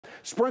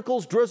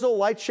Sprinkles, drizzle,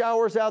 light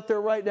showers out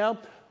there right now.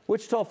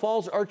 Wichita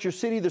Falls, Archer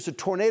City, there's a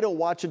tornado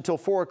watch until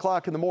 4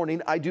 o'clock in the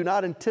morning. I do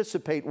not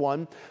anticipate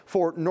one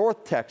for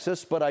North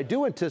Texas, but I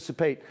do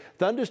anticipate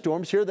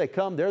thunderstorms. Here they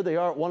come. There they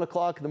are at 1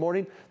 o'clock in the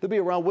morning. They'll be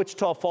around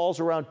Wichita Falls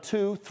around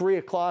 2, 3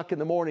 o'clock in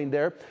the morning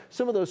there.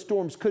 Some of those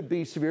storms could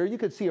be severe. You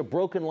could see a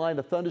broken line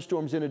of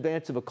thunderstorms in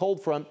advance of a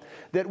cold front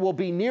that will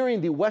be nearing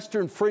the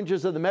western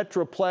fringes of the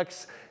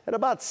Metroplex at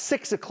about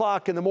 6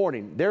 o'clock in the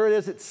morning. There it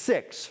is at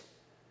 6.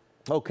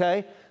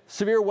 Okay.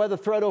 Severe weather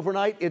threat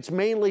overnight. It's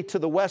mainly to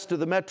the west of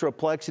the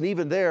Metroplex, and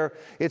even there,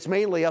 it's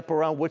mainly up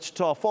around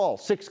Wichita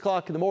Falls. 6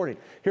 o'clock in the morning.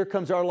 Here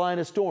comes our line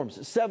of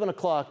storms. 7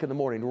 o'clock in the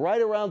morning. Right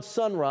around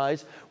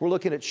sunrise, we're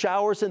looking at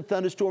showers and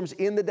thunderstorms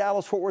in the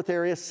Dallas-Fort Worth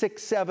area.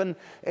 6, 7,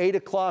 8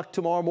 o'clock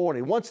tomorrow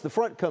morning. Once the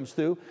front comes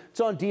through, it's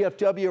on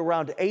DFW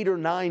around 8 or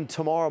 9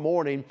 tomorrow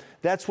morning.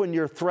 That's when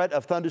your threat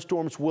of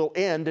thunderstorms will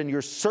end,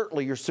 and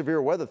certainly your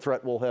severe weather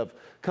threat will have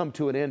come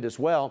to an end as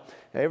well.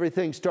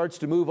 Everything starts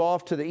to move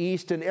off to the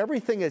east, and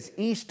everything is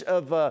east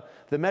of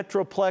the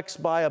Metroplex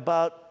by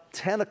about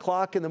 10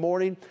 o'clock in the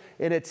morning,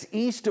 and it's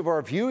east of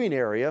our viewing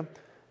area.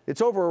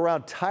 It's over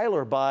around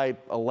Tyler by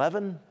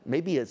 11,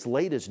 maybe as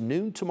late as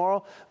noon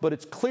tomorrow, but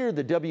it's cleared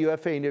the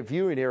WFA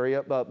viewing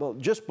area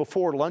just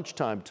before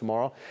lunchtime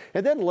tomorrow.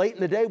 And then late in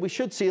the day, we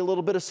should see a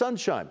little bit of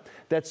sunshine.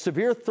 That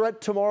severe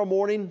threat tomorrow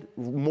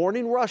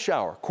morning rush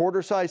hour,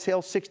 quarter-size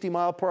hail,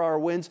 60-mile-per-hour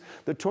winds.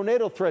 The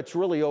tornado threat's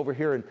really over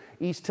here in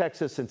East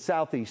Texas and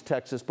Southeast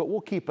Texas, but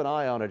we'll keep an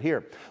eye on it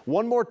here.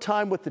 One more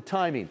time with the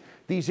timing.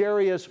 These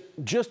areas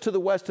just to the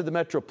west of the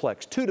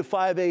Metroplex, 2 to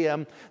 5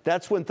 a.m.,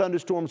 that's when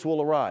thunderstorms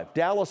will arrive.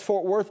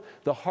 Dallas-Fort Worth,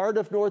 the heart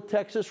of North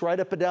Texas, right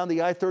up and down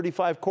the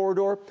I-35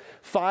 corridor,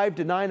 5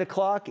 to 9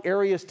 o'clock.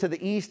 Areas to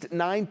the east,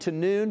 9 to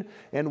noon.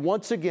 And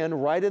once again,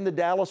 right in the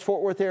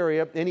Dallas-Fort Worth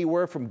area,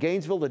 anywhere from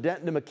Gainesville to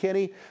Denton to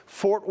McKinney,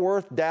 Fort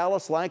Worth,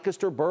 Dallas,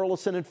 Lancaster,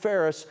 Burleson, and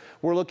Ferris,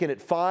 we're looking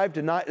at 5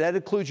 to 9. That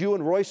includes you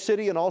in Royce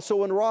City and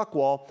also in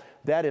Rockwall.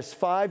 That is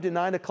 5 to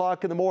 9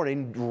 o'clock in the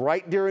morning,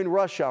 right during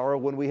rush hour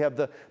when we have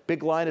the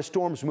big line of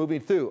storms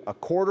moving through. A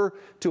quarter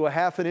to a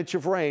half an inch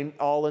of rain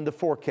all in the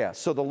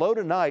forecast. So the low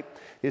tonight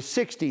is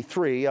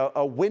 63.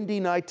 A windy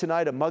night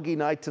tonight, a muggy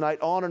night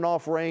tonight, on and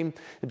off rain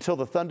until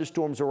the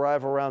thunderstorms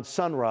arrive around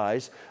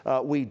sunrise.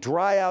 We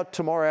dry out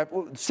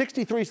tomorrow.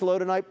 63 is the low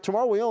tonight.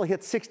 Tomorrow we only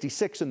hit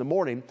 66 in the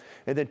morning,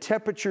 and then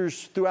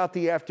temperatures throughout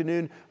the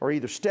afternoon are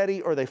either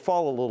steady or they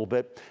fall a little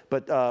bit,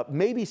 but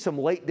maybe some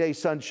late day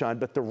sunshine,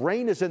 but the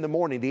rain is in the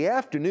morning. The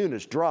afternoon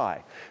is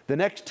dry. The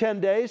next 10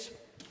 days,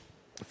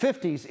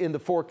 50s in the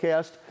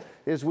forecast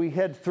as we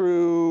head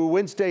through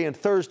Wednesday and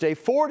Thursday,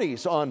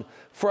 40s on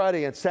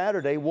Friday and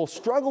Saturday. We'll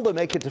struggle to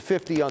make it to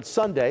 50 on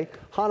Sunday.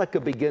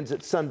 Hanukkah begins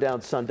at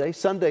sundown Sunday.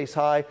 Sunday's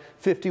high,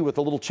 50 with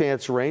a little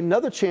chance of rain.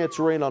 Another chance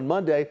of rain on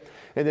Monday.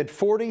 And then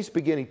 40s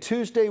beginning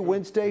Tuesday,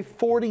 Wednesday,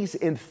 40s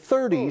and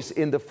 30s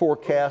in the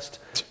forecast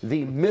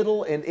the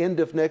middle and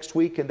end of next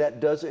week. And that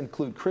does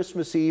include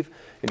Christmas Eve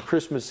and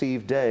Christmas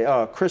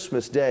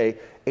Day.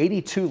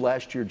 82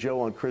 last year, Joe,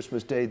 on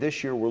Christmas Day.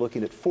 This year, we're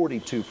looking at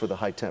 42 for the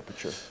high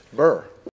temperature. Burr.